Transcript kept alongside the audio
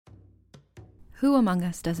Who among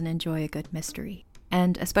us doesn't enjoy a good mystery?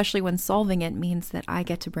 And especially when solving it means that I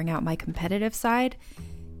get to bring out my competitive side,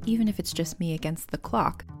 even if it's just me against the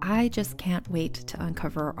clock. I just can't wait to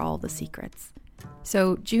uncover all the secrets.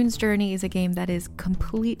 So June's Journey is a game that is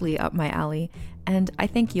completely up my alley, and I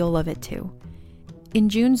think you'll love it too. In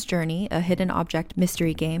June's Journey, a hidden object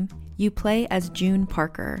mystery game, you play as June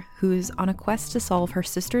Parker, who's on a quest to solve her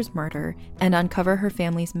sister's murder and uncover her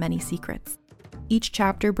family's many secrets. Each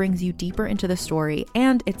chapter brings you deeper into the story,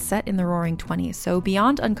 and it's set in the Roaring '20s, so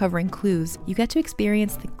beyond uncovering clues, you get to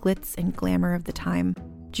experience the glitz and glamour of the time.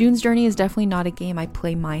 June's Journey is definitely not a game I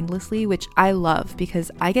play mindlessly, which I love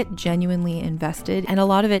because I get genuinely invested, and a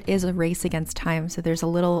lot of it is a race against time, so there's a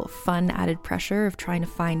little fun added pressure of trying to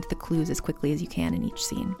find the clues as quickly as you can in each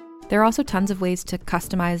scene. There are also tons of ways to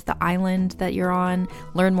customize the island that you're on,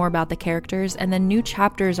 learn more about the characters, and then new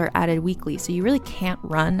chapters are added weekly, so you really can't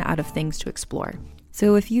run out of things to explore.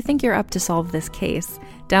 So if you think you're up to solve this case,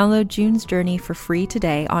 download June's Journey for free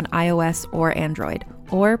today on iOS or Android,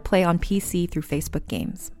 or play on PC through Facebook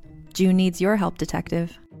Games. June needs your help,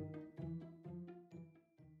 detective.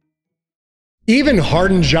 Even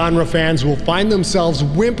hardened genre fans will find themselves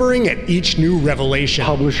whimpering at each new revelation.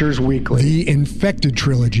 Publishers Weekly. The Infected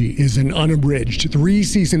Trilogy is an unabridged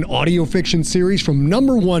 3-season audio fiction series from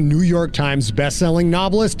 #1 New York Times bestselling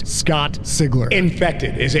novelist Scott Sigler.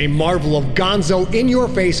 Infected is a marvel of gonzo,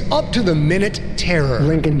 in-your-face, up-to-the-minute terror.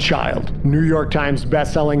 Lincoln Child, New York Times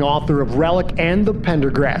bestselling author of Relic and the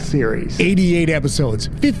Pendergrass series. 88 episodes,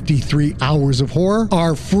 53 hours of horror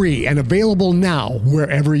are free and available now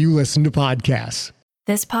wherever you listen to podcasts.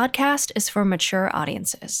 This podcast is for mature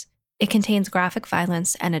audiences. It contains graphic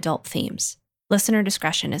violence and adult themes. Listener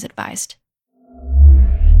discretion is advised.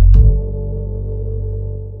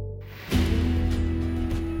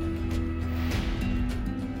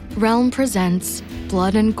 Realm presents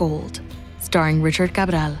Blood and Gold, starring Richard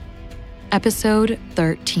Cabral. Episode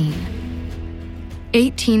 13.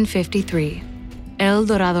 1853, El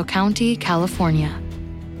Dorado County, California.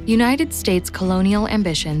 United States colonial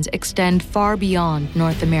ambitions extend far beyond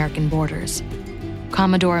North American borders.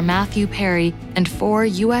 Commodore Matthew Perry and 4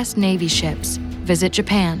 U.S. Navy ships visit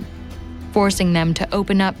Japan, forcing them to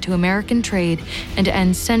open up to American trade and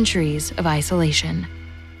end centuries of isolation.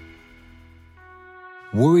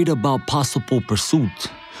 Worried about possible pursuit,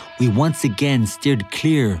 we once again steered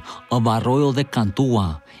clear of Arroyo de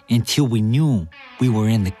Cantua until we knew we were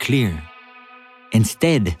in the clear.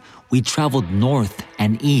 Instead, we traveled north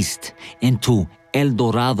and east into El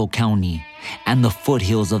Dorado County and the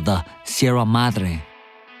foothills of the Sierra Madre.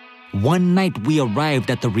 One night we arrived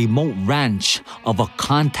at the remote ranch of a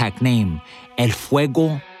contact named El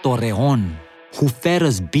Fuego Torrejon, who fed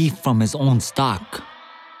us beef from his own stock.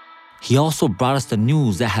 He also brought us the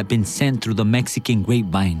news that had been sent through the Mexican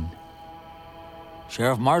grapevine.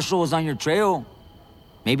 Sheriff Marshall was on your trail,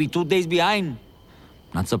 maybe 2 days behind.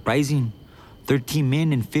 Not surprising. 13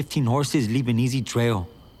 men and 15 horses leave an easy trail.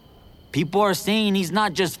 People are saying he's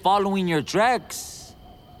not just following your tracks.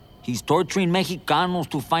 He's torturing Mexicanos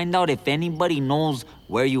to find out if anybody knows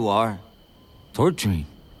where you are. Torturing?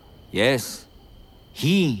 Yes.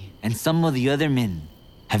 He and some of the other men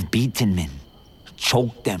have beaten men,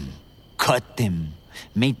 choked them, cut them,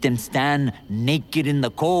 made them stand naked in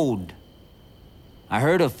the cold. I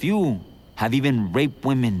heard a few have even raped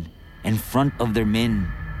women in front of their men,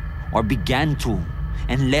 or began to,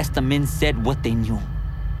 unless the men said what they knew.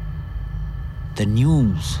 The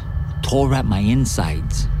news tore at my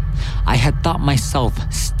insides. I had thought myself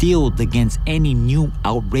steeled against any new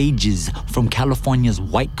outrages from California's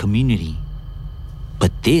white community.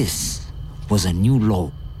 But this was a new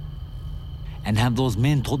low. And have those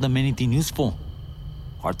men told them anything useful?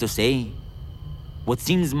 Hard to say. What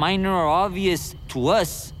seems minor or obvious to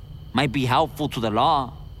us might be helpful to the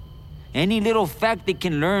law. Any little fact they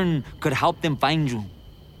can learn could help them find you.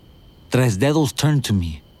 Tres Dedos turned to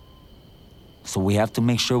me. So we have to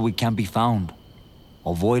make sure we can't be found.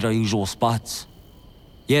 Avoid our usual spots.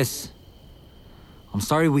 Yes. I'm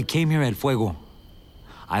sorry we came here at Fuego.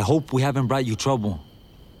 I hope we haven't brought you trouble.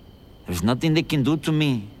 There's nothing they can do to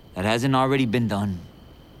me that hasn't already been done.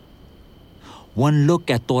 One look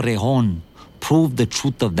at Torrejon proved the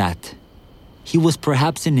truth of that. He was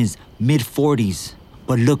perhaps in his mid-40s,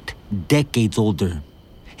 but looked decades older.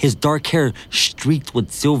 His dark hair streaked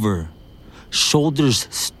with silver, shoulders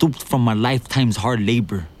stooped from a lifetime's hard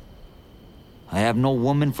labor. I have no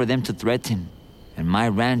woman for them to threaten, and my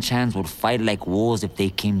ranch hands would fight like wolves if they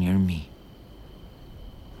came near me.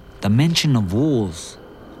 The mention of wolves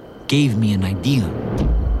gave me an idea.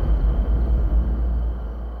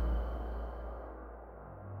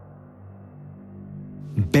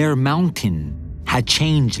 Bear Mountain had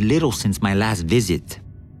changed little since my last visit.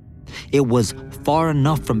 It was far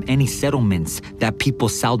enough from any settlements that people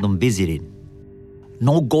seldom visited.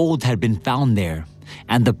 No gold had been found there,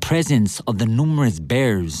 and the presence of the numerous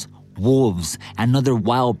bears, wolves, and other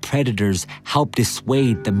wild predators helped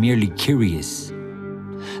dissuade the merely curious.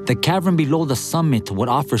 The cavern below the summit would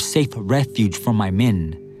offer safe refuge for my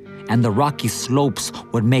men, and the rocky slopes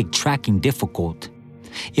would make tracking difficult.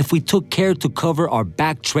 If we took care to cover our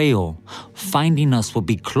back trail, finding us would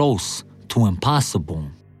be close to impossible.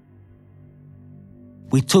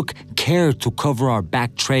 We took care to cover our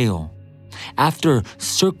back trail. After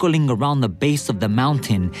circling around the base of the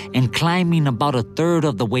mountain and climbing about a third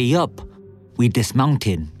of the way up, we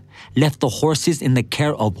dismounted, left the horses in the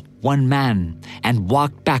care of one man, and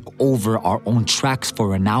walked back over our own tracks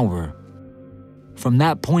for an hour. From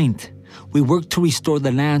that point, we worked to restore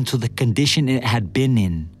the land to the condition it had been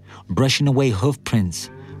in, brushing away hoof prints,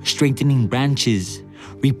 straightening branches,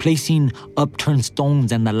 replacing upturned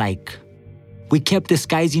stones and the like. We kept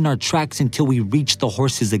disguising our tracks until we reached the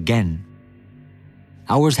horses again.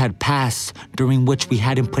 Hours had passed during which we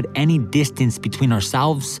hadn't put any distance between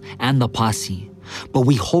ourselves and the posse, but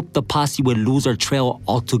we hoped the posse would lose our trail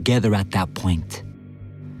altogether at that point.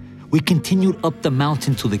 We continued up the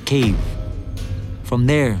mountain to the cave. From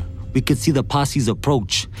there, we could see the posse's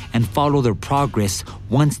approach and follow their progress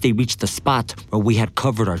once they reached the spot where we had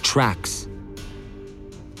covered our tracks.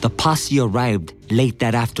 The posse arrived late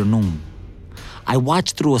that afternoon. I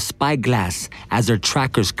watched through a spyglass as their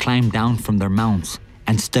trackers climbed down from their mounts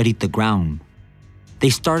and studied the ground. They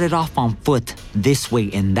started off on foot this way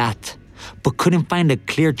and that, but couldn't find a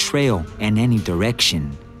clear trail in any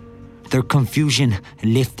direction. Their confusion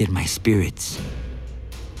lifted my spirits.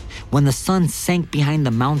 When the sun sank behind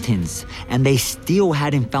the mountains and they still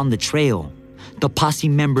hadn't found the trail, the posse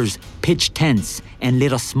members pitched tents and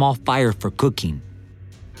lit a small fire for cooking.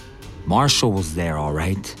 Marshall was there, all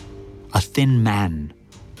right. A thin man,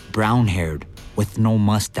 brown-haired, with no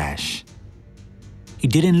mustache. He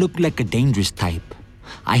didn't look like a dangerous type.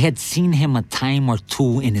 I had seen him a time or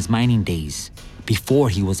two in his mining days, before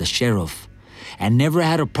he was a sheriff, and never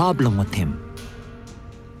had a problem with him.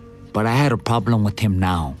 But I had a problem with him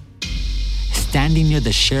now. Standing near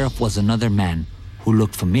the sheriff was another man who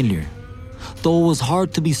looked familiar, though it was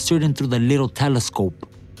hard to be certain through the little telescope,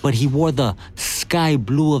 but he wore the sky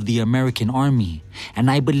blue of the American Army, and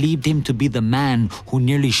I believed him to be the man who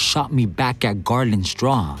nearly shot me back at Garland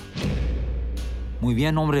Straw. Muy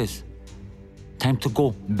bien, hombres. Time to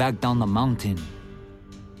go back down the mountain.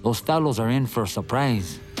 Those fellows are in for a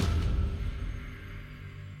surprise.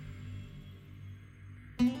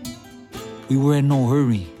 We were in no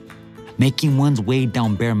hurry. Making one's way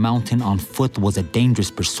down Bear Mountain on foot was a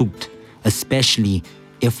dangerous pursuit, especially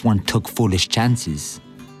if one took foolish chances.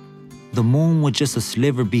 The moon was just a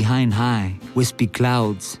sliver behind high, wispy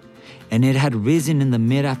clouds, and it had risen in the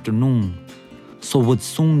mid-afternoon, so would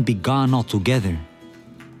soon be gone altogether.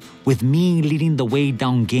 With me leading the way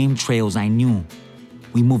down game trails I knew,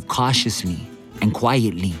 we moved cautiously and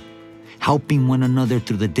quietly, helping one another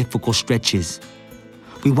through the difficult stretches.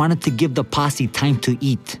 We wanted to give the posse time to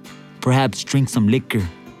eat, perhaps drink some liquor,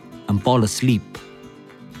 and fall asleep.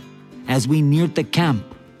 As we neared the camp,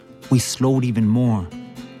 we slowed even more.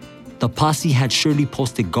 The posse had surely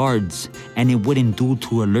posted guards, and it wouldn't do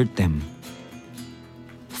to alert them.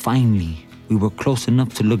 Finally, we were close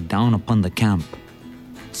enough to look down upon the camp.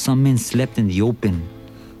 Some men slept in the open,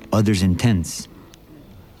 others in tents.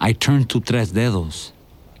 I turned to Tres Dedos,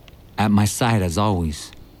 at my side as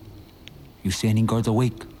always. You see any guards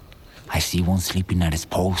awake? I see one sleeping at his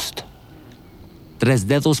post. Tres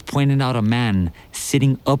Dedos pointed out a man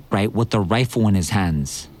sitting upright with a rifle in his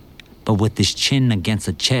hands, but with his chin against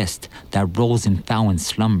a chest that rose in foul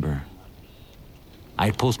slumber.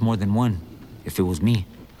 I'd post more than one, if it was me.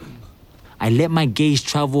 I let my gaze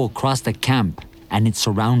travel across the camp and its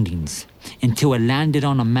surroundings until it landed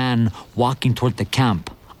on a man walking toward the camp,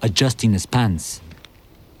 adjusting his pants.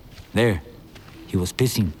 There, he was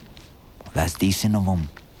pissing. That's decent of him.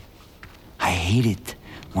 I hate it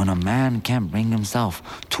when a man can't bring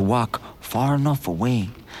himself to walk far enough away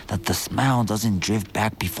that the smell doesn't drift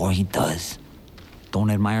back before he does. Don't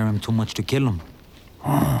admire him too much to kill him.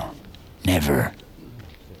 Never.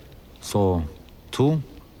 So, 2?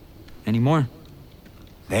 Any more?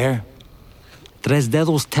 There. Tres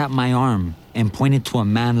Dedos tapped my arm and pointed to a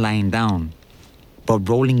man lying down, but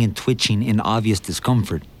rolling and twitching in obvious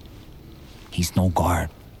discomfort. He's no guard,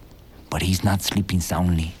 but he's not sleeping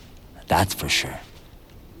soundly. That's for sure.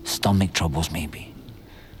 Stomach troubles, maybe.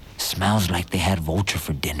 Smells like they had vulture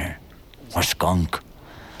for dinner. Or skunk.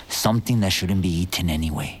 Something that shouldn't be eaten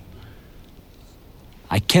anyway.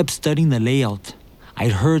 I kept studying the layout.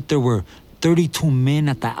 I'd heard there were 32 men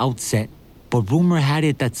at the outset, but rumor had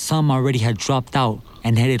it that some already had dropped out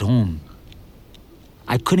and headed home.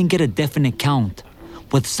 I couldn't get a definite count,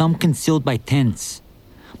 with some concealed by tents,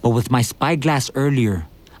 but with my spyglass earlier,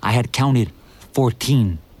 I had counted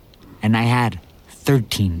 14, and I had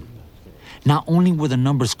 13. Not only were the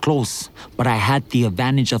numbers close, but I had the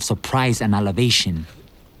advantage of surprise and elevation,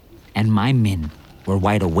 and my men were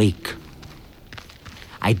wide awake.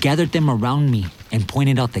 I gathered them around me and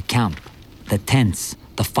pointed out the camp, the tents,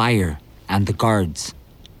 the fire, and the guards.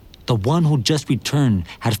 The one who just returned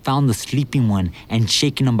had found the sleeping one and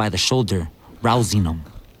shaken him by the shoulder, rousing him.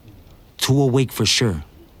 2 awake for sure.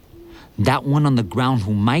 That one on the ground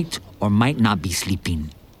who might or might not be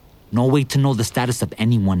sleeping. No way to know the status of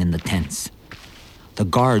anyone in the tents. The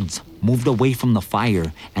guards moved away from the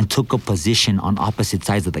fire and took a position on opposite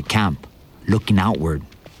sides of the camp, looking outward.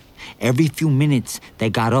 Every few minutes, they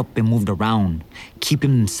got up and moved around,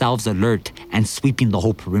 keeping themselves alert and sweeping the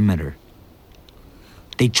whole perimeter.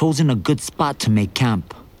 They'd chosen a good spot to make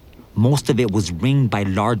camp. Most of it was ringed by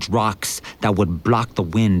large rocks that would block the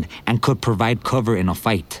wind and could provide cover in a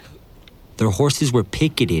fight. Their horses were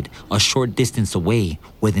picketed a short distance away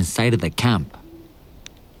within sight of the camp.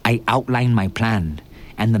 I outlined my plan,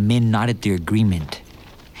 and the men nodded their agreement.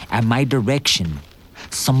 At my direction,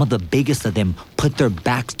 some of the biggest of them put their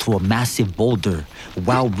backs to a massive boulder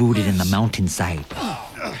well rooted in the mountainside.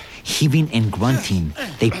 Heaving and grunting,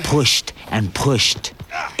 they pushed and pushed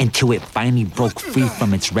until it finally broke free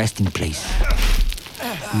from its resting place.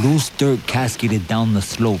 Loose dirt cascaded down the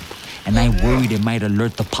slope, and I worried it might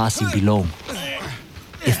alert the posse below.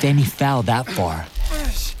 If any fell that far,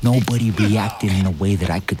 nobody reacted in a way that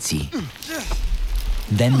I could see.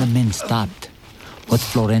 Then the men stopped, with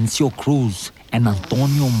Florencio Cruz and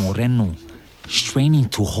Antonio Moreno straining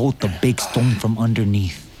to hold the big stone from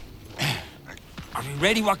underneath. Are we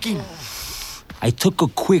ready, Joaquin? I took a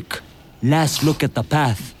quick, last look at the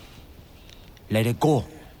path. Let it go.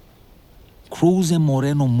 Cruz and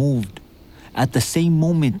Moreno moved. At the same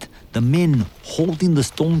moment, the men holding the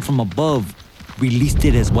stone from above released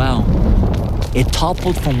it as well. It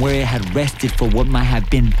toppled from where it had rested for what might have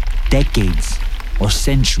been decades or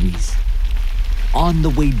centuries. On the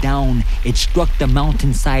way down, it struck the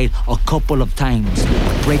mountainside a couple of times,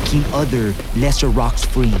 breaking other, lesser rocks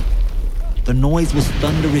free. The noise was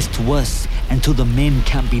thunderous to us and to the men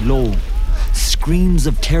camped below. Screams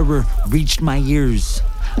of terror reached my ears.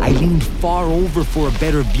 I leaned far over for a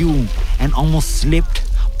better view and almost slipped,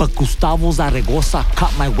 but Gustavo Zaragoza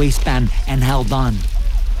caught my waistband and held on.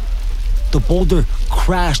 The boulder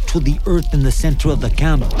crashed to the earth in the center of the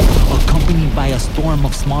camp, accompanied by a storm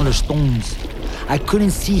of smaller stones. I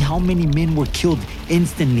couldn't see how many men were killed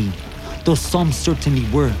instantly, though some certainly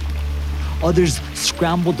were. Others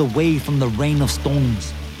scrambled away from the rain of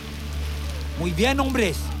stones. Muy bien,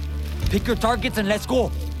 hombres. Pick your targets and let's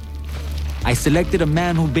go. I selected a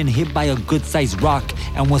man who'd been hit by a good-sized rock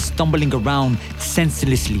and was stumbling around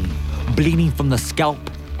senselessly, bleeding from the scalp,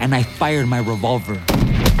 and I fired my revolver.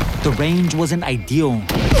 The range wasn't ideal,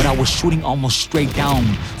 but I was shooting almost straight down,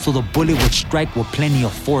 so the bullet would strike with plenty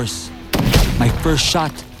of force. My first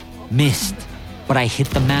shot missed, but I hit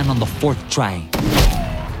the man on the 4th try.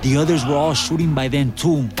 The others were all shooting by then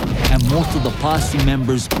too, and most of the posse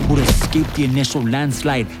members who'd escaped the initial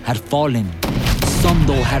landslide had fallen. Some,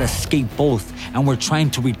 though, had escaped both and were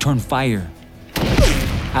trying to return fire.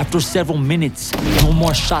 After several minutes, no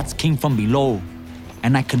more shots came from below,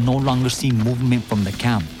 and I could no longer see movement from the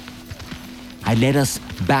camp. I led us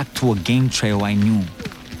back to a game trail I knew.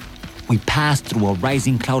 We passed through a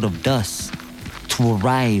rising cloud of dust to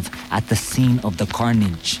arrive at the scene of the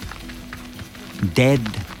carnage. Dead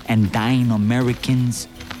and dying Americans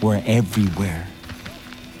were everywhere.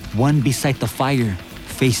 One beside the fire,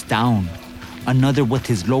 face down. Another with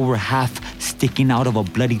his lower half sticking out of a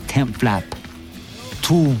bloody tent flap.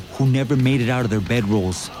 2 who never made it out of their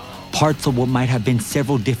bedrolls. Parts of what might have been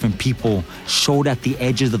several different people showed at the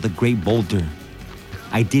edges of the great boulder.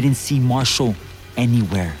 I didn't see Marshall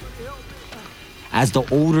anywhere. As the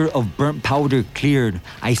odor of burnt powder cleared,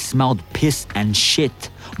 I smelled piss and shit,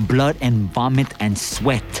 blood and vomit and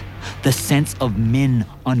sweat, the scents of men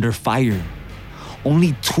under fire.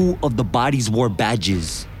 Only 2 of the bodies wore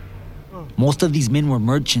badges. Most of these men were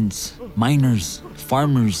merchants, miners,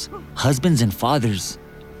 farmers, husbands and fathers,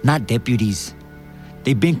 not deputies.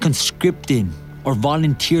 They'd been conscripted or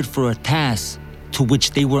volunteered for a task to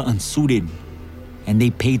which they were unsuited, and they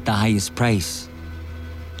paid the highest price.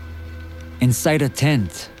 Inside a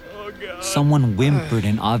tent, someone whimpered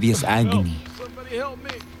in obvious agony.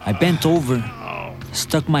 I bent over,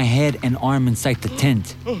 stuck my head and arm inside the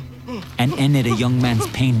tent, and ended a young man's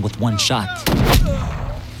pain with one shot.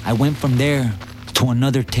 I went from there to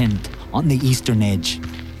another tent on the eastern edge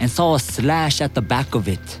and saw a slash at the back of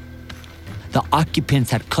it. The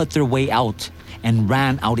occupants had cut their way out and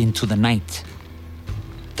ran out into the night.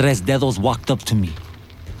 Tres Dedos walked up to me.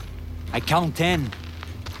 I count 10.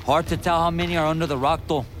 Hard to tell how many are under the rock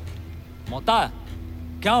though. Mota,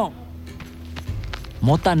 count.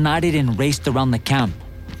 Mota nodded and raced around the camp,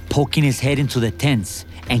 poking his head into the tents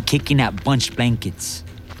and kicking at bunched blankets.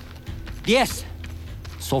 Yes,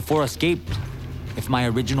 so 4 escaped, if my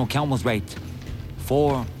original count was right.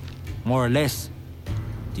 4, more or less.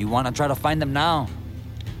 Do you want to try to find them now?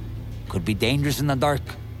 Could be dangerous in the dark.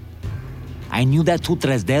 I knew that to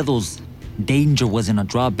Tres Dedos, danger wasn't a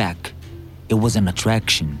drawback. It was an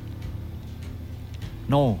attraction.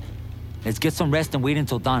 No, let's get some rest and wait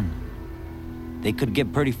until dawn. They could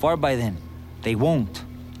get pretty far by then. They won't.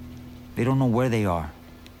 They don't know where they are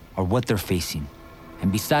or what they're facing.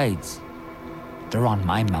 And besides, they're on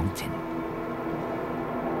my mountain.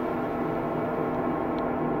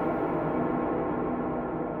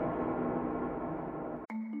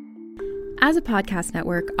 As a podcast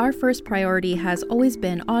network, our first priority has always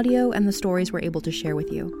been audio and the stories we're able to share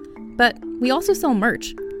with you. But we also sell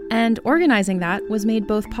merch, and organizing that was made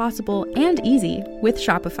both possible and easy with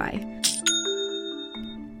Shopify.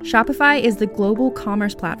 Shopify is the global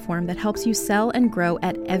commerce platform that helps you sell and grow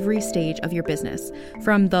at every stage of your business,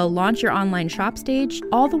 from the launch your online shop stage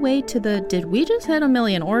all the way to the did we just hit 1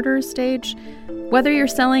 million orders stage. Whether you're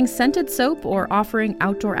selling scented soap or offering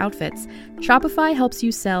outdoor outfits, Shopify helps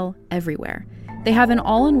you sell everywhere. They have an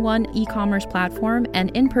all-in-one e-commerce platform and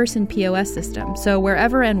in-person POS system, so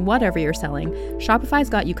wherever and whatever you're selling, Shopify's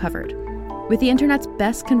got you covered. With the internet's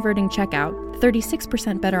best converting checkout,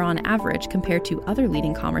 36% better on average compared to other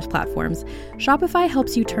leading commerce platforms, Shopify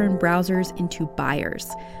helps you turn browsers into buyers.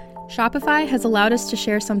 Shopify has allowed us to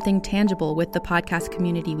share something tangible with the podcast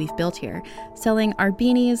community we've built here, selling our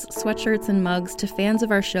beanies, sweatshirts, and mugs to fans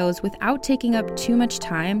of our shows without taking up too much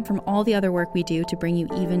time from all the other work we do to bring you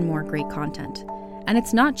even more great content. And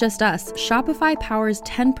it's not just us. Shopify powers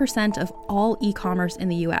 10% of all e-commerce in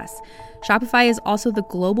the US. Shopify is also the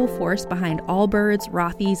global force behind Allbirds,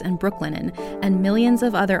 Rothy's, and Brooklinen, and millions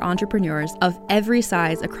of other entrepreneurs of every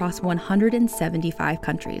size across 175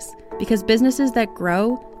 countries. Because businesses that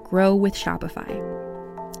grow with Shopify.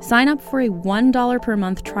 Sign up for a $1 per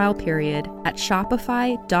month trial period at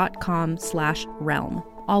shopify.com/realm,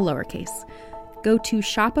 all lowercase. Go to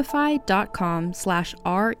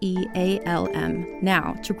shopify.com/REALM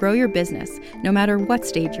now to grow your business, no matter what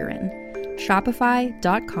stage you're in.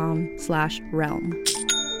 Shopify.com/realm.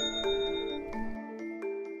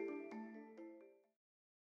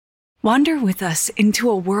 Wander with us into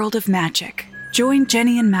a world of magic. Join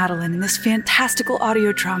Jenny and Madeline in this fantastical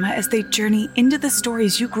audio drama as they journey into the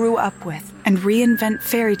stories you grew up with and reinvent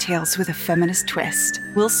fairy tales with a feminist twist.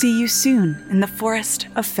 We'll see you soon in the forest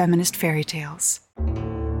of feminist fairy tales.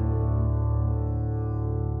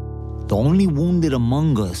 The only wounded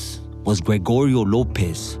among us was Gregorio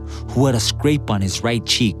Lopez, who had a scrape on his right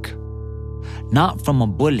cheek. Not from a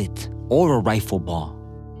bullet or a rifle ball,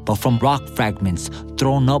 but from rock fragments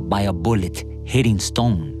thrown up by a bullet hitting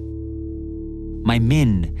stone. My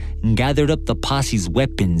men gathered up the posse's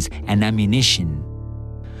weapons and ammunition.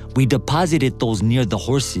 We deposited those near the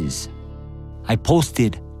horses. I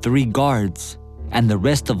posted 3 guards, and the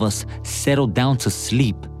rest of us settled down to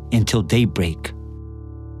sleep until daybreak.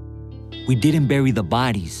 We didn't bury the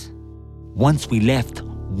bodies. Once we left,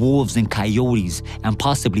 wolves and coyotes and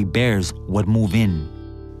possibly bears would move in.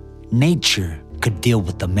 Nature could deal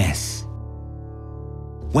with the mess.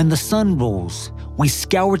 When the sun rose, we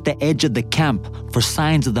scoured the edge of the camp for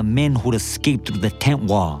signs of the men who'd escaped through the tent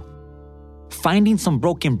wall. Finding some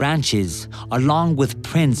broken branches, along with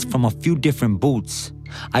prints from a few different boots,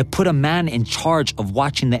 I put a man in charge of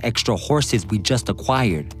watching the extra horses we just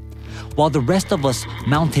acquired, while the rest of us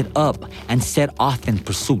mounted up and set off in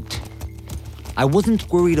pursuit. I wasn't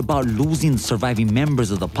worried about losing the surviving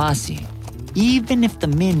members of the posse. Even if the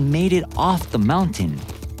men made it off the mountain,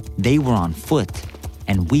 they were on foot,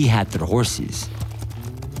 and we had their horses.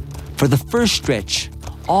 For the first stretch,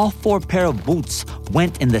 all 4 pair of boots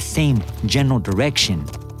went in the same general direction.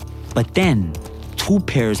 But then, 2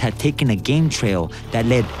 pairs had taken a game trail that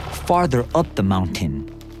led farther up the mountain,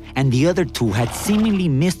 and the other 2 had seemingly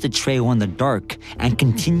missed the trail in the dark and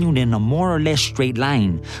continued in a more or less straight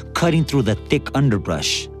line, cutting through the thick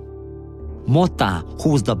underbrush. Mota, who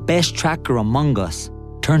was the best tracker among us,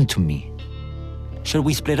 turned to me. "Should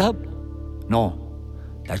we split up?" "No.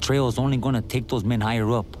 That trail is only going to take those men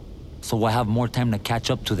higher up. so we'll have more time to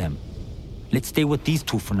catch up to them. Let's stay with these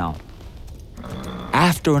two for now.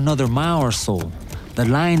 After another mile or so, the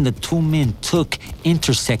line the two men took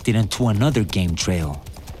intersected into another game trail.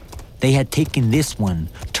 They had taken this one,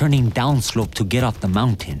 turning downslope to get off the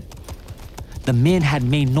mountain. The men had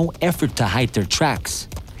made no effort to hide their tracks.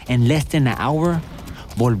 In less than an hour,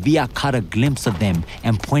 Volvia caught a glimpse of them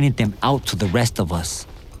and pointed them out to the rest of us.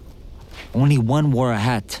 Only one wore a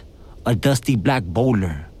hat, a dusty black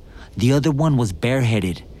bowler. The other one was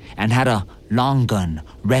bareheaded and had a long gun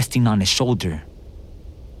resting on his shoulder.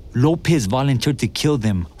 Lopez volunteered to kill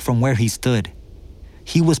them from where he stood.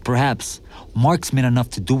 He was perhaps marksman enough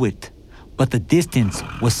to do it, but the distance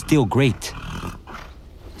was still great.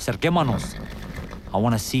 Cerquémonos. I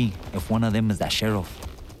want to see if one of them is that sheriff.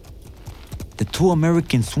 The two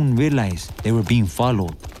Americans soon realized they were being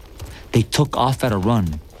followed. They took off at a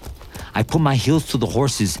run. I put my heels to the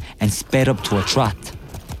horses and sped up to a trot.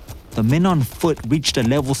 The men on foot reached a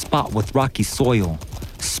level spot with rocky soil,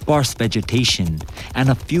 sparse vegetation, and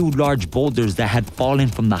a few large boulders that had fallen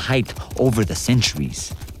from the height over the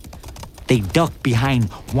centuries. They ducked behind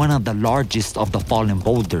one of the largest of the fallen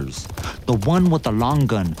boulders. The one with the long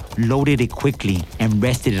gun loaded it quickly and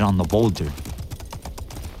rested it on the boulder.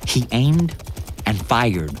 He aimed and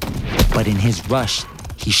fired, but in his rush,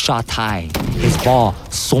 he shot high, his ball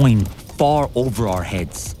soaring far over our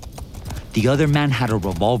heads. The other man had a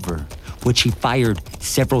revolver, which he fired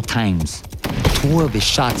several times. Two of his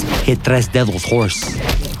shots hit Tres Dedos' horse.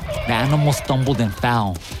 The animal stumbled and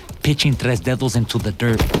fell, pitching Tres Dedos into the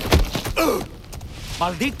dirt.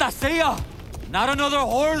 Maldita sea! Not another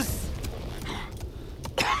horse!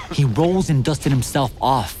 He rose and dusted himself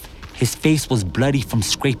off. His face was bloody from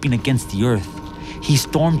scraping against the earth. He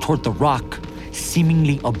stormed toward the rock,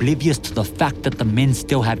 seemingly oblivious to the fact that the men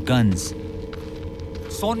still had guns.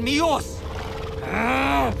 Son míos!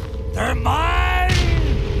 They're mine!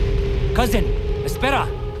 Cousin, espera!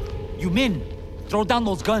 You men, throw down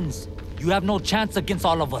those guns. You have no chance against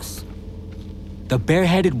all of us. The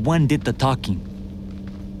bareheaded one did the talking.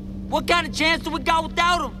 What kind of chance do we got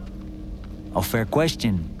without him? A fair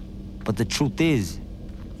question, but the truth is,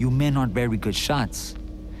 you men aren't very good shots,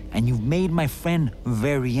 and you've made my friend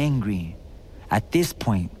very angry. At this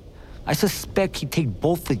point, I suspect he'd take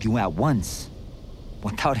both of you at once,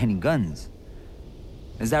 without any guns.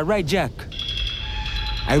 Is that right, Jack?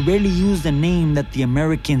 I rarely used the name that the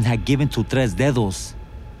Americans had given to Tres Dedos,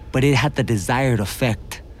 but it had the desired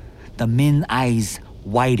effect. The men's eyes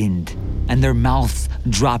widened, and their mouths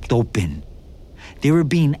dropped open. They were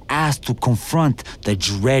being asked to confront the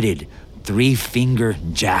dreaded Three-Finger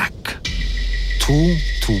Jack. 2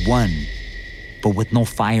 to 1, but with no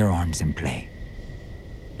firearms in play.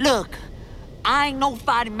 Look, I ain't no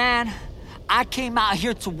fighting man. I came out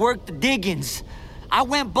here to work the diggings. I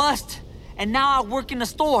went bust, and now I work in the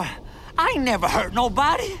store. I ain't never hurt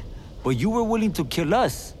nobody. But you were willing to kill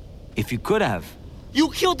us, if you could have. You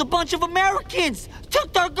killed a bunch of Americans,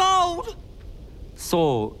 took their gold.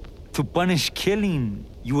 So, to punish killing,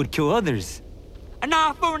 you would kill others? An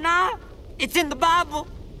eye for an eye? It's in the Bible.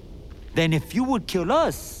 Then if you would kill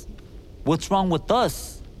us, what's wrong with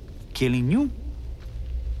us killing you?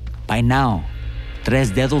 By now,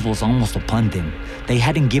 Tres Dedos was almost upon them. They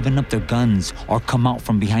hadn't given up their guns or come out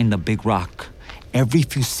from behind the big rock. Every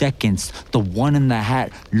few seconds, the one in the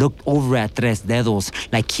hat looked over at Tres Dedos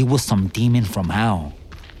like he was some demon from hell.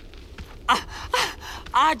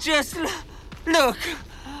 Look,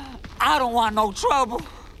 I don't want no trouble.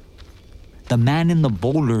 The man in the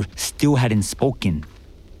bowler still hadn't spoken.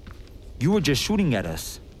 You were just shooting at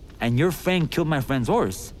us, and your friend killed my friend's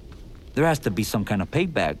horse. There has to be some kind of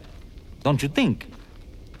payback, don't you think?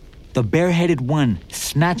 The bareheaded one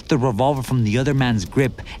snatched the revolver from the other man's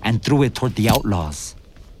grip and threw it toward the outlaws.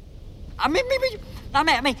 He's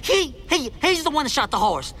the one that shot the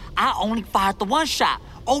horse. I only fired the one shot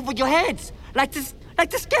over your heads, like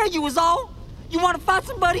to scare you is all. You want to fight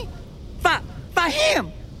somebody? Fight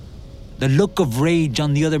him. The look of rage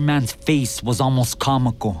on the other man's face was almost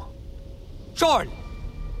comical. Charlie,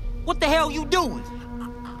 what the hell you doing?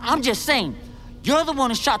 I'm just saying, you're the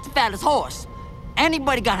one who shot the fattest horse.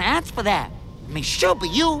 Anybody got an answer for that? I mean, sure,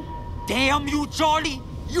 but you. Damn you, Charlie.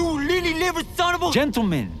 You lily-livered son of a...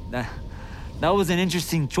 Gentlemen, that was an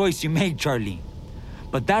interesting choice you made, Charlie.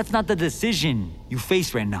 But that's not the decision you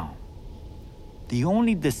face right now. The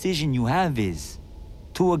only decision you have is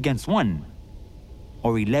 2 against 1,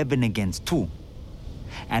 or 11 against 2.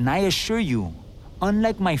 And I assure you,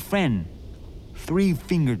 unlike my friend,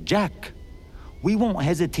 Three-Finger Jack, we won't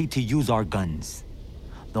hesitate to use our guns.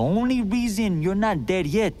 The only reason you're not dead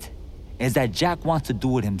yet is that Jack wants to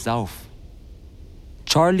do it himself.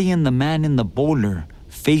 Charlie and the man in the bowler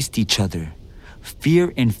faced each other,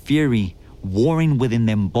 fear and fury warring within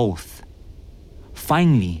them both.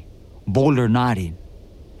 Finally, Bowler nodded,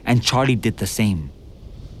 and Charlie did the same.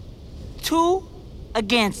 2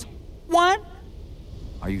 against 1?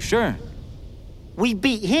 Are you sure? We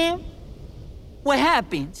beat him? What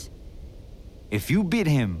happens? If you beat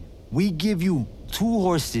him, we give you 2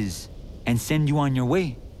 horses and send you on your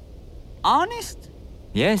way. Honest?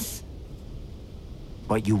 Yes.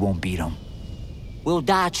 But you won't beat him. We'll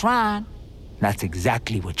die trying. That's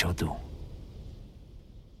exactly what you'll do.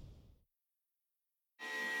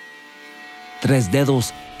 Tres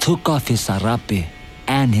Dedos took off his sarape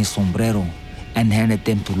and his sombrero and handed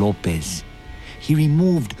them to Lopez. He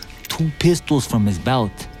removed 2 pistols from his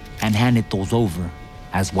belt and handed those over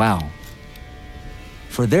as well.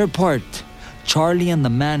 For their part, Charlie and the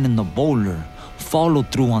man in the bowler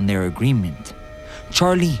followed through on their agreement.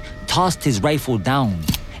 Charlie tossed his rifle down,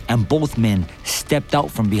 and both men stepped out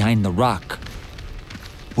from behind the rock.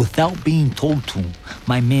 Without being told to,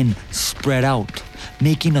 my men spread out,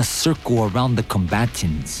 making a circle around the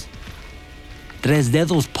combatants. Tres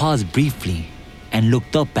Dedos paused briefly and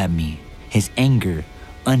looked up at me, his anger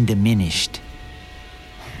undiminished.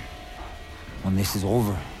 When this is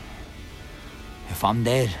over, if I'm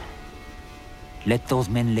dead, let those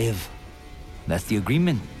men live. That's the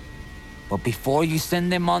agreement. But before you send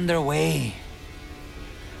them on their way,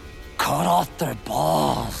 cut off their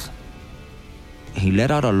balls. He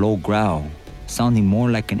let out a low growl, sounding more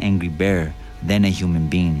like an angry bear than a human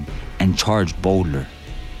being, and charged Bowler.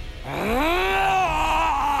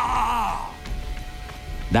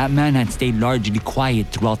 That man had stayed largely quiet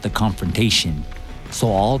throughout the confrontation, so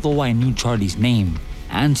although I knew Charlie's name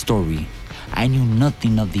and story, I knew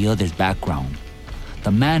nothing of the other's background.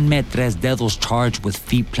 The man met Tres Dedos charged with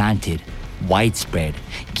feet planted, widespread,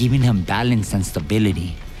 giving him balance and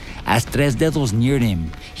stability. As Tres Dedos neared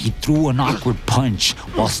him, he threw an awkward punch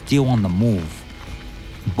while still on the move.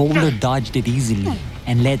 Bowler dodged it easily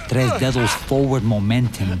and let Tres Dedos' forward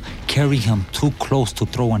momentum carry him too close to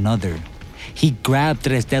throw another. He grabbed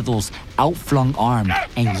Tres Dedos' outflung arm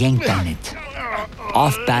and yanked on it.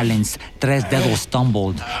 Off balance, Tres Dedos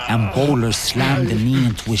stumbled and Bowler slammed the knee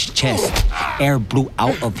into his chest. Air blew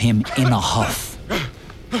out of him in a huff.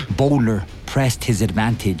 Bowler pressed his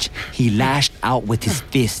advantage. He lashed out with his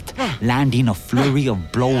fist, landing a flurry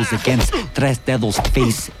of blows against Tres Dedos'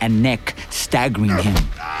 face and neck, staggering him.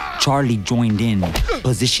 Charlie joined in,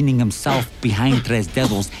 positioning himself behind Tres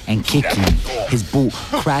Dedos and kicking, his boot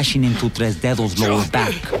crashing into Tres Dedos' lower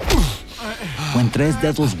back. When Tres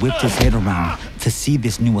Dedos whipped his head around to see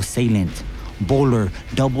this new assailant, Bowler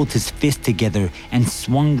doubled his fists together and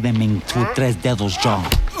swung them into Tres Dedos' jaw.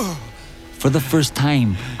 For the first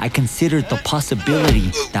time, I considered the possibility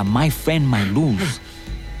that my friend might lose.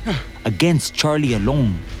 Against Charlie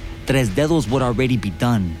alone, Tres Dedos would already be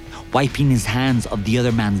done, wiping his hands of the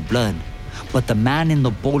other man's blood. But the man in the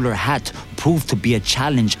bowler hat proved to be a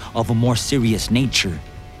challenge of a more serious nature.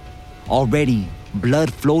 Already,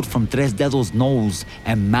 blood flowed from Tres Dedos' nose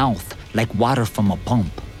and mouth like water from a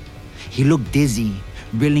pump. He looked dizzy,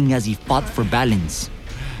 reeling as he fought for balance.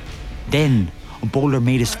 Then, Bowler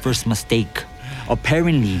made his first mistake.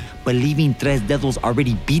 Apparently, believing Tres Dedos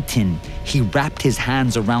already beaten, he wrapped his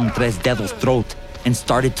hands around Tres Dedos' throat and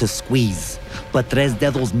started to squeeze. But Tres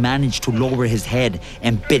Dedos managed to lower his head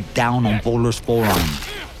and bit down on Bowler's forearm.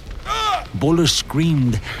 Bowler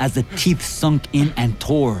screamed as the teeth sunk in and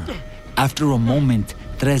tore. After a moment,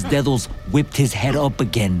 Tres Dedos whipped his head up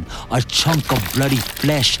again, a chunk of bloody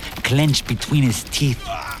flesh clenched between his teeth.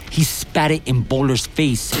 He spat it in Bowler's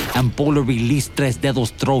face, and Bowler released Tres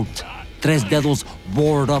Dedos' throat. Tres Dedos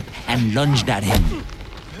roared up and lunged at him.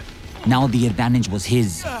 Now the advantage was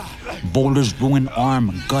his. Bowler's ruined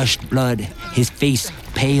arm gushed blood, his face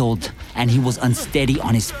paled, and he was unsteady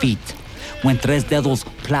on his feet. When Tres Dedos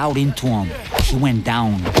plowed into him, he went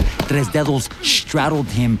down. Tres Dedos straddled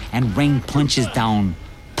him and rained punches down,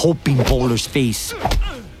 pulping Bowler's face.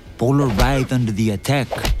 Bowler writhed under the attack,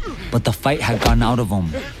 but the fight had gone out of him.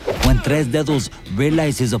 When Tres Dedos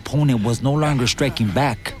realized his opponent was no longer striking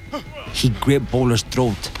back, he gripped Bowler's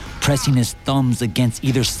throat, pressing his thumbs against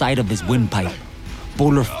either side of his windpipe.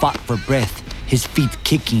 Bowler fought for breath, his feet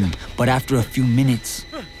kicking, but after a few minutes,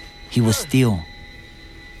 he was still.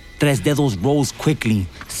 Tres Dedos rose quickly,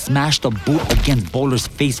 smashed a boot against Bowler's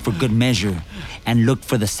face for good measure, and looked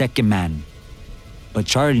for the second man. But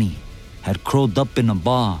Charlie had curled up in a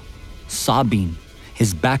ball, sobbing,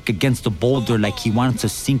 his back against the boulder like he wanted to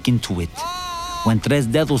sink into it. When Tres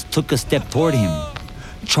Dedos took a step toward him,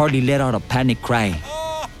 Charlie let out a panic cry.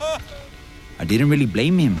 I didn't really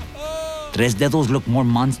blame him. Tres Dedos looked more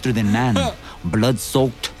monster than man.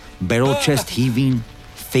 Blood-soaked, barrel chest heaving,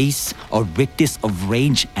 face a rictus of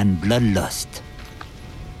rage and bloodlust.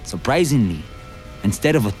 Surprisingly,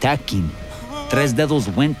 instead of attacking, Tres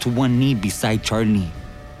Dedos went to one knee beside Charlie.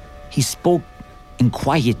 He spoke in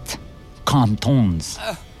quiet, calm tones.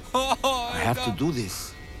 I have to do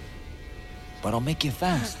this, but I'll make it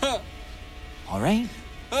fast. All right?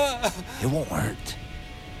 It won't hurt.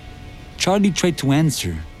 Charlie tried to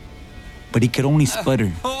answer, but he could only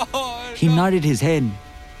sputter. He nodded his head,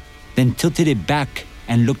 then tilted it back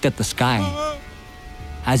and looked at the sky,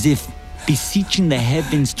 as if beseeching the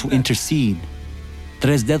heavens to intercede.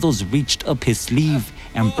 Tres Dedos reached up his sleeve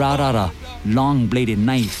and brought out a long-bladed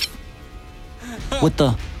knife. With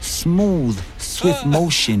a smooth, swift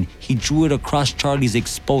motion, he drew it across Charlie's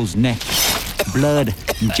exposed neck. Blood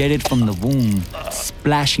jetted from the wound,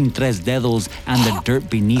 splashing Tres Dedos and the dirt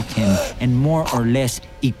beneath him in more or less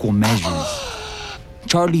equal measures.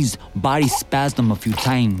 Charlie's body spasmed a few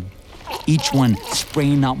times, each one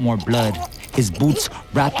spraying out more blood, his boots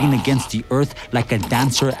rapping against the earth like a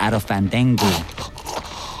dancer at a fandango.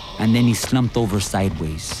 And then he slumped over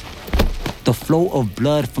sideways. The flow of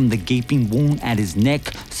blood from the gaping wound at his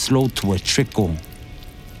neck slowed to a trickle.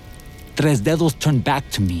 Tres Dedos turned back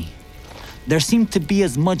to me. There seemed to be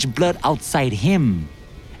as much blood outside him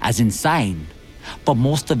as inside, but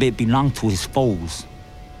most of it belonged to his foes.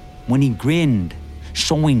 When he grinned,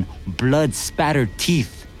 showing blood-spattered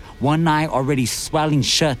teeth, one eye already swelling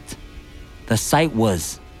shut, the sight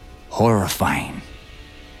was horrifying.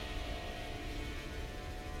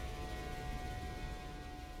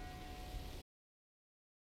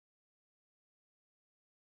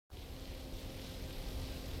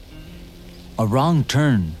 A wrong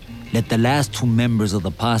turn led the last two members of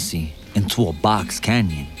the posse into a box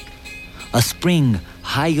canyon. A spring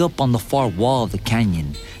high up on the far wall of the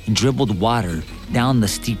canyon dribbled water down the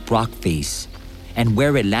steep rock face, and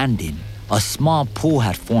where it landed, a small pool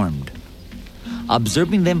had formed.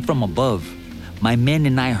 Observing them from above, my men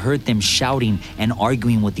and I heard them shouting and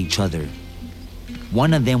arguing with each other.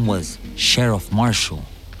 One of them was Sheriff Marshall.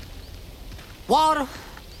 Water?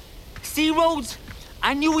 See, Rhodes?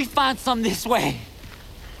 I knew we'd find some this way.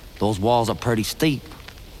 Those walls are pretty steep.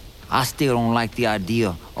 I still don't like the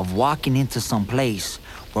idea of walking into some place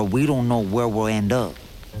where we don't know where we'll end up.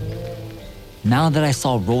 Now that I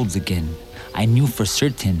saw Rhodes again, I knew for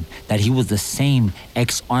certain that he was the same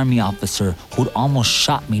ex-army officer who'd almost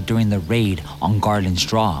shot me during the raid on Garland's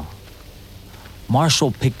Draw.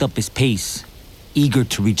 Marshall picked up his pace, eager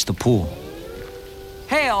to reach the pool.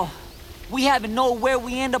 Hell, we haven't known where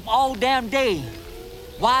we end up all damn day.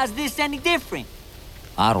 Why is this any different?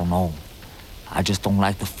 I don't know. I just don't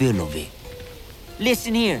like the feel of it.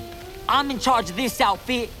 Listen here, I'm in charge of this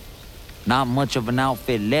outfit. Not much of an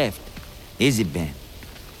outfit left, is it, Ben?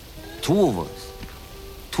 Two of us.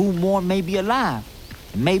 Two more may be alive,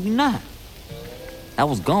 and maybe not. That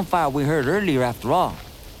was gunfire we heard earlier after all.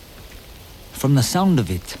 From the sound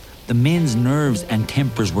of it, the men's nerves and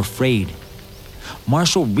tempers were frayed.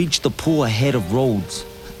 Marshall reached the pool ahead of Rhodes,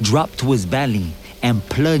 dropped to his belly, and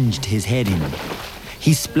plunged his head in.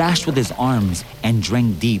 He splashed with his arms and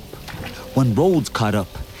drank deep. When Rhodes caught up,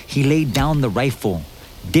 he laid down the rifle,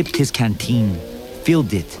 dipped his canteen,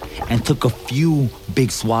 filled it, and took a few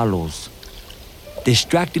big swallows.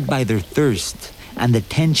 Distracted by their thirst and the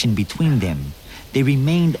tension between them, they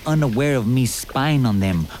remained unaware of me spying on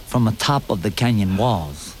them from atop of the canyon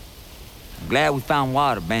walls. I'm glad we found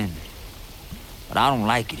water, Ben. But I don't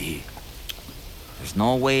like it here. There's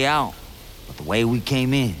no way out but the way we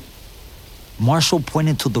came in. Marshall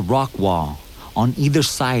pointed to the rock wall on either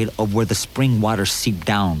side of where the spring water seeped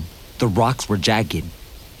down. The rocks were jagged.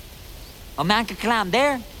 A man could climb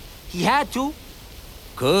there. He had to.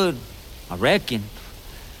 Could, I reckon.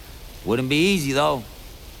 Wouldn't be easy, though.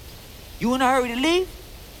 You in a hurry to leave?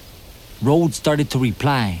 Rhodes started to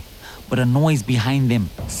reply, but a noise behind them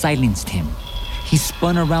silenced him. He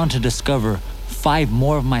spun around to discover 5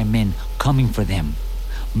 more of my men coming for them,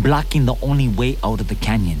 blocking the only way out of the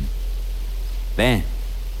canyon. Ben,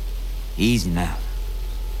 easy now.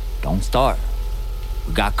 Don't start.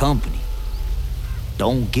 We got company.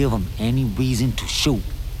 Don't give them any reason to shoot.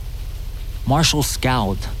 Marshall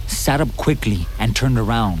scowled, sat up quickly, and turned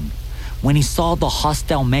around. When he saw the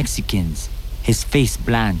hostile Mexicans, his face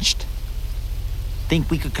blanched. Think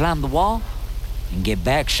we could climb the wall and get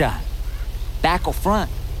back shot? Back or front,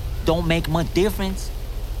 don't make much difference.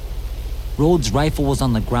 Rhodes' rifle was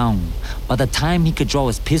on the ground. By the time he could draw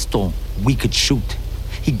his pistol, we could shoot.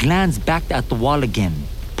 He glanced back at the wall again,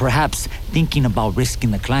 perhaps thinking about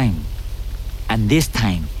risking the climb. And this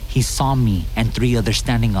time, he saw me and 3 others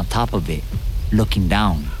standing on top of it, looking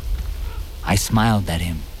down. I smiled at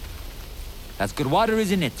him. That's good water,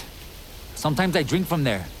 isn't it? Sometimes I drink from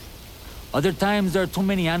there. Other times there are too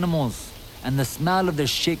many animals, and the smell of their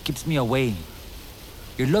shit keeps me away.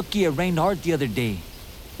 You're lucky it rained hard the other day.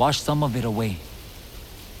 Wash some of it away.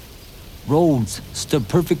 Rhodes stood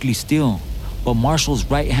perfectly still, but Marshall's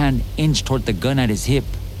right hand inched toward the gun at his hip.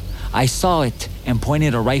 I saw it and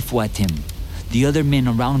pointed a rifle at him. The other men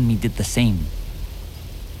around me did the same.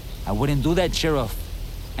 I wouldn't do that, Sheriff,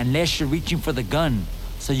 unless you're reaching for the gun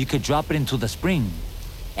so you could drop it into the spring.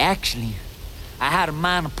 Actually, I had a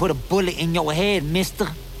mind to put a bullet in your head, mister.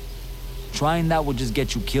 Trying that would just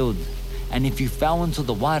get you killed. And if you fell into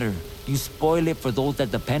the water, you spoil it for those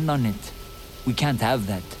that depend on it. We can't have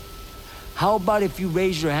that. How about if you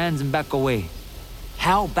raise your hands and back away?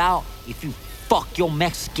 How about if you fuck your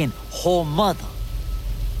Mexican whore mother?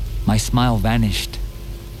 My smile vanished.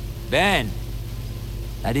 Ben,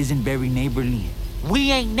 that isn't very neighborly.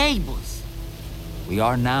 We ain't neighbors. We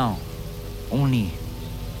are now. Only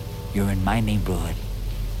you're in my neighborhood.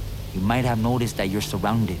 You might have noticed that you're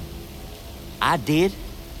surrounded. I did.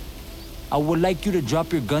 I would like you to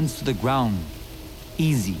drop your guns to the ground.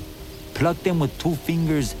 Easy. Pluck them with 2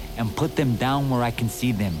 fingers and put them down where I can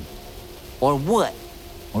see them. Or what?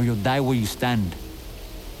 Or you'll die where you stand.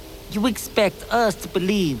 You expect us to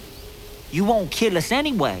believe you won't kill us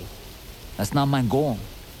anyway? That's not my goal.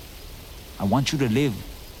 I want you to live.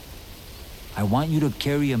 I want you to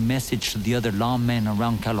carry a message to the other lawmen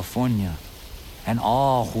around California and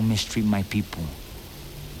all who mistreat my people.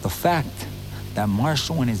 The fact that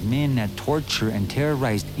Marshall and his men had tortured and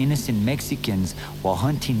terrorized innocent Mexicans while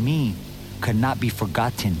hunting me could not be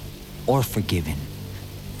forgotten or forgiven.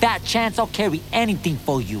 Fat chance I'll carry anything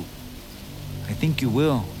for you. I think you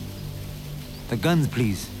will. The guns,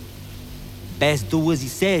 please. Best do as he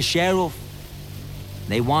says, Sheriff.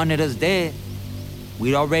 They wanted us dead.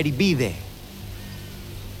 We'd already be there.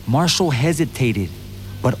 Marshall hesitated,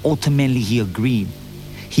 but ultimately he agreed.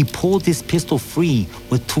 He pulled his pistol free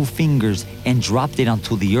with 2 fingers and dropped it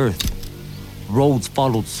onto the earth. Rhodes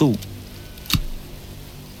followed suit.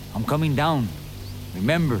 I'm coming down.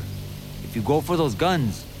 Remember, if you go for those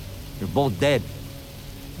guns, you're both dead.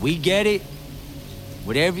 We get it.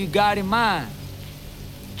 Whatever you got in mind,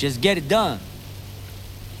 just get it done.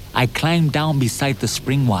 I climbed down beside the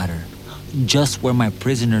spring water, just where my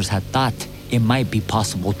prisoners had thought it might be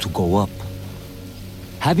possible to go up.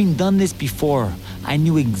 Having done this before, I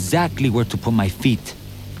knew exactly where to put my feet.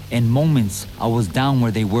 In moments, I was down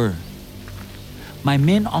where they were. My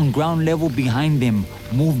men on ground level behind them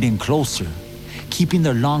moved in closer, keeping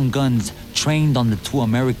their long guns trained on the 2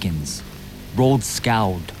 Americans. Rhodes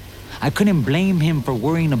scowled. I couldn't blame him for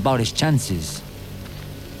worrying about his chances.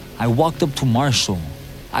 I walked up to Marshall.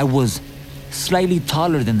 I was slightly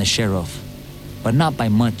taller than the sheriff, but not by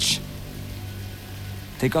much.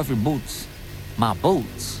 Take off your boots. My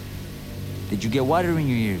boots? Did you get water in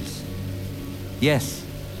your ears? Yes,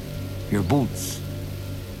 your boots.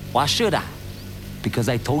 Why should I? Because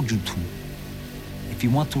I told you to. If you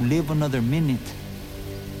want to live another minute,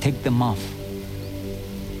 take them off.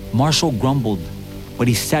 Marshall grumbled, but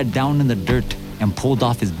he sat down in the dirt and pulled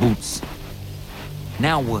off his boots.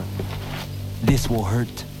 Now what? This will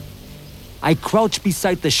hurt. I crouched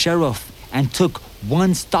beside the sheriff and took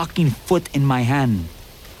 1 stocking foot in my hand.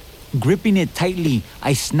 Gripping it tightly,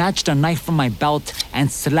 I snatched a knife from my belt and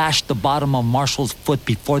slashed the bottom of Marshall's foot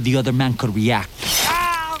before the other man could react.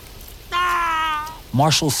 Ow! Ow!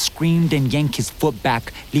 Marshall screamed and yanked his foot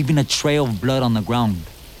back, leaving a trail of blood on the ground.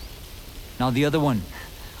 Now the other one.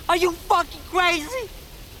 Are you fucking crazy?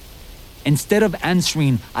 Instead of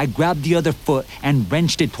answering, I grabbed the other foot and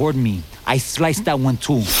wrenched it toward me. I sliced that one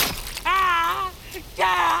too. Ah!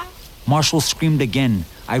 Ah! Marshall screamed again.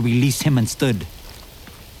 I released him and stood.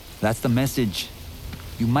 That's the message.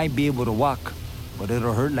 You might be able to walk, but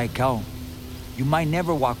it'll hurt like hell. You might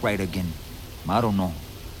never walk right again. I don't know.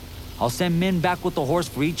 I'll send men back with a horse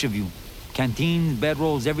for each of you. Canteens,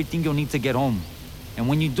 bedrolls, everything you'll need to get home. And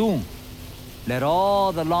when you do, let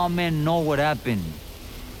all the lawmen know what happened.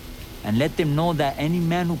 And let them know that any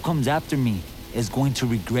man who comes after me is going to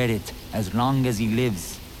regret it as long as he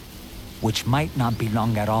lives, which might not be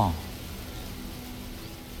long at all.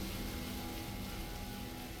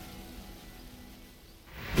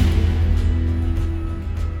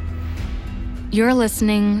 You're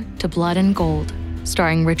listening to Blood and Gold,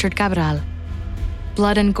 starring Richard Cabral.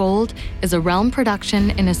 Blood and Gold is a Realm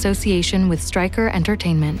production in association with Stryker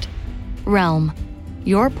Entertainment. Realm,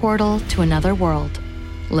 your portal to another world.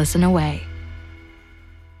 Listen away.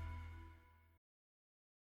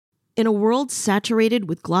 In a world saturated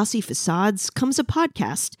with glossy facades comes a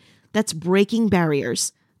podcast that's breaking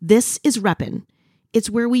barriers. This is Reppin'. It's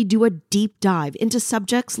where we do a deep dive into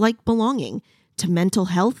subjects like belonging, to mental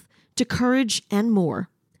health, to courage, and more.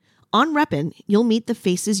 On Reppin', you'll meet the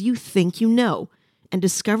faces you think you know and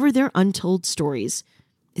discover their untold stories.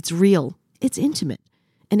 It's real, it's intimate,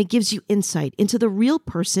 and it gives you insight into the real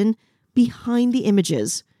person behind the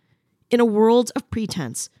images. In a world of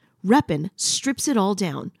pretense, Reppin' strips it all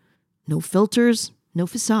down. No filters, no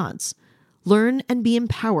facades. Learn and be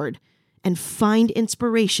empowered, and find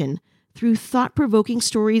inspiration through thought-provoking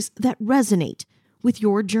stories that resonate with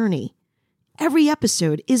your journey. Every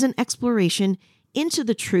episode is an exploration into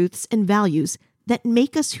the truths and values that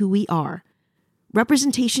make us who we are.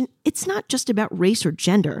 Representation, it's not just about race or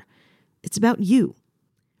gender. It's about you.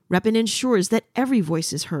 Reppin' ensures that every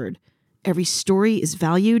voice is heard, every story is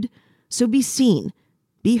valued, so be seen,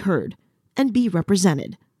 be heard, and be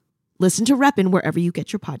represented. Listen to Reppin' wherever you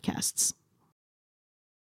get your podcasts.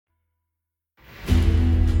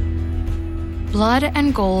 Blood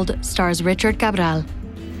and Gold stars Richard Cabral,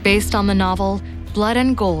 based on the novel Blood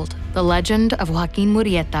and Gold, The Legend of Joaquin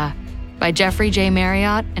Murrieta by Jeffrey J.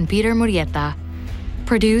 Marriott and Peter Murrieta.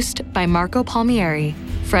 Produced by Marco Palmieri,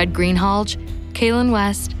 Fred Greenhalgh, Kaylin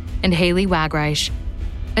West, and Haley Wagreich.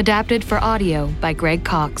 Adapted for audio by Greg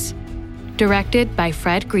Cox. Directed by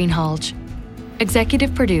Fred Greenhalgh.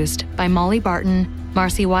 Executive produced by Molly Barton,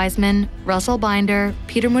 Marcy Wiseman, Russell Binder,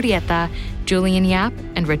 Peter Murrieta, Julian Yap,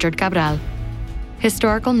 and Richard Cabral.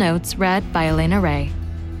 Historical notes read by Elena Ray.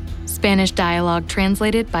 Spanish dialogue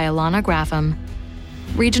translated by Alana Graffam.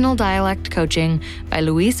 Regional dialect coaching by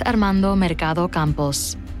Luis Armando Mercado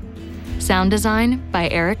Campos. Sound design by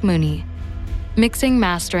Eric Mooney. Mixing,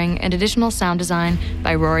 mastering, and additional sound design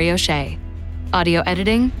by Rory O'Shea. Audio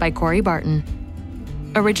editing by Corey Barton.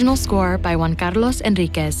 Original score by Juan Carlos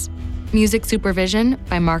Enriquez. Music supervision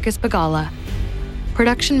by Marcus Bagala.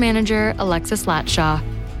 Production manager Alexis Latshaw.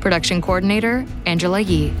 Production coordinator Angela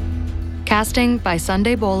Yee. Casting by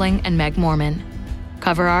Sunday Bowling and Meg Morman.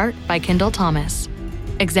 Cover art by Kendall Thomas.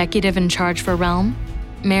 Executive in charge for Realm,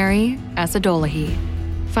 Mary Asadolahi.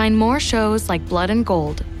 Find more shows like Blood and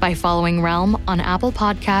Gold by following Realm on Apple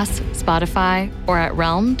Podcasts, Spotify, or at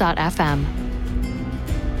realm.fm.